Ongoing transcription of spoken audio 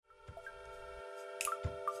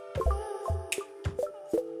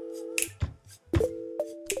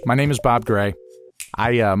My name is Bob Gray.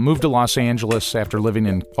 I moved to Los Angeles after living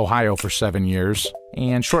in Ohio for 7 years.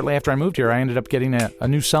 And shortly after I moved here, I ended up getting a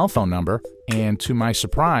new cell phone number. And to my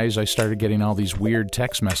surprise, I started getting all these weird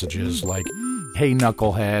text messages like, "Hey,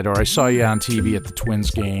 knucklehead," or "I saw you on TV at the Twins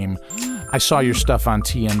game. I saw your stuff on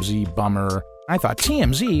TMZ, bummer." I thought,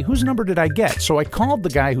 TMZ? Whose number did I get? So I called the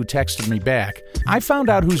guy who texted me back. I found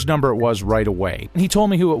out whose number it was right away. And he told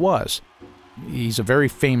me who it was. He's a very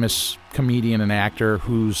famous comedian and actor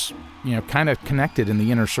who's, kind of connected in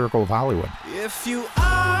the inner circle of Hollywood. If you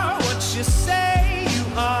are what you say you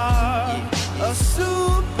are, a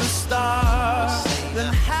superstar,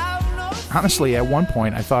 then have no... Honestly, at one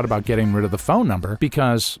point, I thought about getting rid of the phone number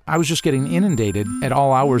because I was just getting inundated at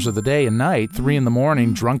all hours of the day and night, 3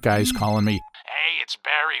 a.m, drunk guys calling me, "Hey, it's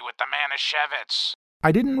Barry with the Manischewitz."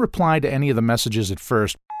 I didn't reply to any of the messages at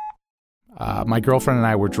first. My girlfriend and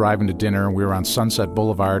I were driving to dinner, and we were on Sunset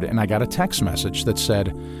Boulevard, and I got a text message that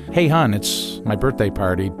said, "Hey, hun, it's my birthday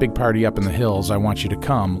party, big party up in the hills. I want you to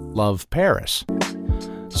come. Love, Paris."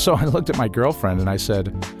 So I looked at my girlfriend, and I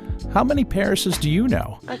said, "How many Parises do you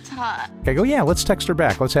know?" That's hot. I go, "Yeah, let's text her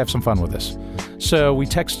back. Let's have some fun with this." So we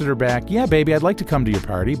texted her back, "Yeah, baby, I'd like to come to your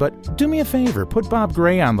party, but do me a favor, put Bob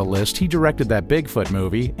Gray on the list. He directed that Bigfoot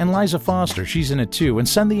movie, and Liza Foster, she's in it too, and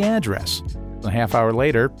send the address." A half hour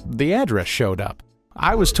later, the address showed up.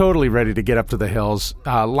 I was totally ready to get up to the hills.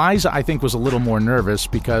 Liza, I think, was a little more nervous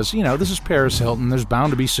because, this is Paris Hilton. There's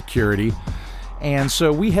bound to be security. And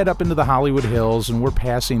so we head up into the Hollywood Hills, and we're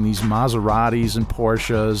passing these Maseratis and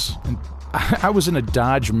Porsches. And I was in a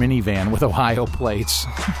Dodge minivan with Ohio plates.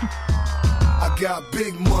 I got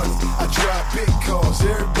big money. I drive big cars.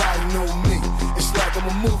 Everybody know me. It's like I'm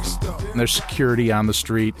a movie star. And there's security on the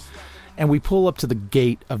street. And we pull up to the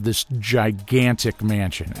gate of this gigantic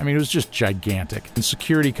mansion. I mean, it was just gigantic. And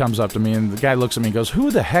security comes up to me, and the guy looks at me and goes,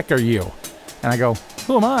 "Who the heck are you?" And I go,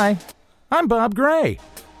 "Who am I? I'm Bob Gray."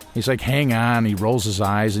 He's like, "Hang on." He rolls his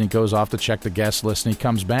eyes, and he goes off to check the guest list, and he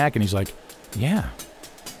comes back, and he's like, "Yeah,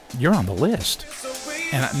 you're on the list."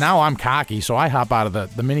 And now I'm cocky, so I hop out of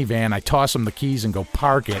the minivan, I toss him the keys and go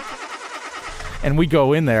park it. And we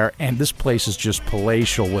go in there, and this place is just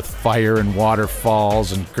palatial with fire and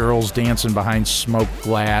waterfalls and girls dancing behind smoked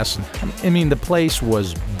glass. I mean, the place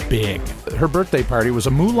was big. Her birthday party was a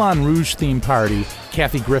Moulin Rouge-themed party.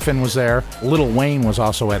 Kathy Griffin was there. Lil Wayne was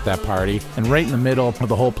also at that party. And right in the middle of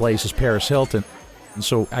the whole place is Paris Hilton. And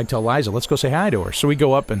so I tell Liza, let's go say hi to her. So we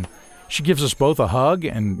go up, and she gives us both a hug,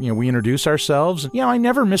 and, we introduce ourselves. I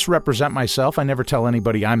never misrepresent myself. I never tell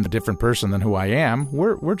anybody I'm the different person than who I am.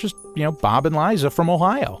 We're just, Bob and Liza from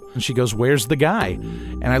Ohio. And she goes, "Where's the guy?"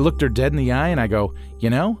 And I looked her dead in the eye, and I go,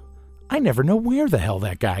 I never know where the hell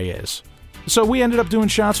that guy is. So we ended up doing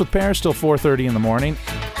shots with Paris till 4:30 in the morning.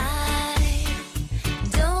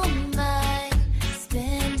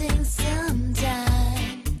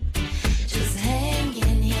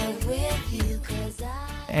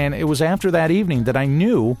 And it was after that evening that I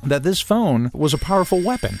knew that this phone was a powerful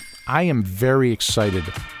weapon. I am very excited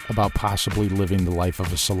about possibly living the life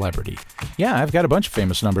of a celebrity. Yeah, I've got a bunch of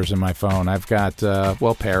famous numbers in my phone. I've got,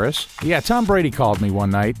 Paris. Yeah, Tom Brady called me one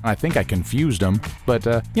night. I think I confused him, but,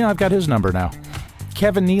 I've got his number now.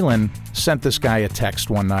 Kevin Nealon sent this guy a text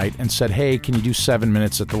one night and said, "Hey, can you do 7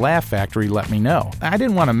 minutes at the Laugh Factory? Let me know." I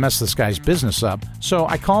didn't want to mess this guy's business up, so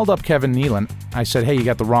I called up Kevin Nealon. I said, "Hey, you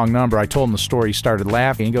got the wrong number." I told him the story. He started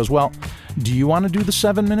laughing. He goes, "Well, do you want to do the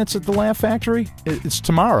 7 minutes at the Laugh Factory? It's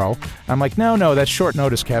tomorrow." I'm like, No, that's short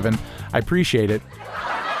notice, Kevin. I appreciate it.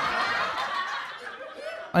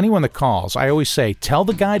 Anyone that calls, I always say, tell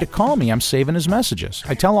the guy to call me. I'm saving his messages.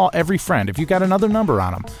 I tell every friend, if you got another number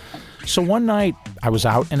on him. So one night, I was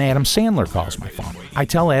out, and Adam Sandler calls my phone. I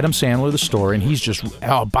tell Adam Sandler the story, and he's just,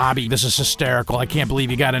 "Oh, Bobby, this is hysterical. I can't believe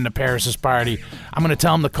you got into Paris's party. I'm going to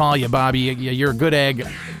tell him to call you, Bobby. You're a good egg."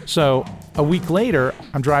 So a week later,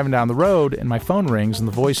 I'm driving down the road, and my phone rings, and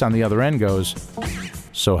the voice on the other end goes,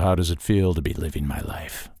 "So how does it feel to be living my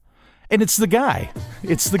life?" And it's the guy.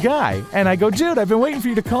 And I go, "Dude, I've been waiting for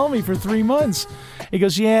you to call me for 3 months. He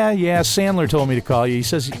goes, yeah, Sandler told me to call you. He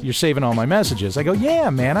says you're saving all my messages." I go, "Yeah,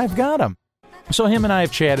 man, I've got them." So him and I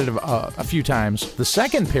have chatted a few times. The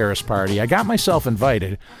second Paris party, I got myself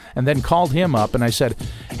invited and then called him up and I said,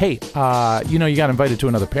 "Hey, you got invited to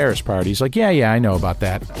another Paris party." He's like, yeah, I know about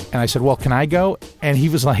that. And I said, "Well, can I go?" And he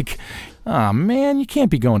was like, "Oh, man, you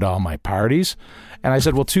can't be going to all my parties." And I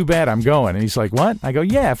said, "Well, too bad, I'm going." And he's like, "What?" I go,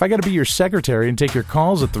 "Yeah, if I got to be your secretary and take your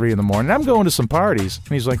calls at 3 a.m, I'm going to some parties."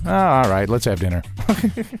 And he's like, "Oh, all right, let's have dinner."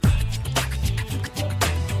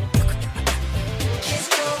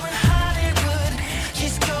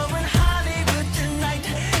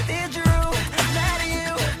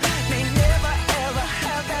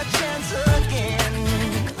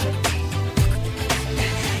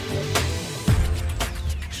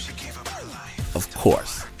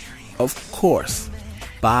 course,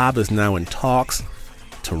 Bob is now in talks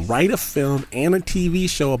to write a film and a TV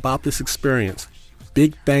show about this experience.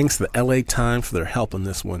 Big thanks to the LA Times for their help on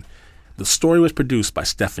this one. The story was produced by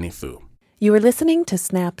Stephanie Fu. You were listening to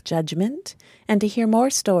Snap Judgment, and to hear more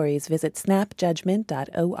stories, visit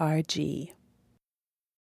snapjudgment.org.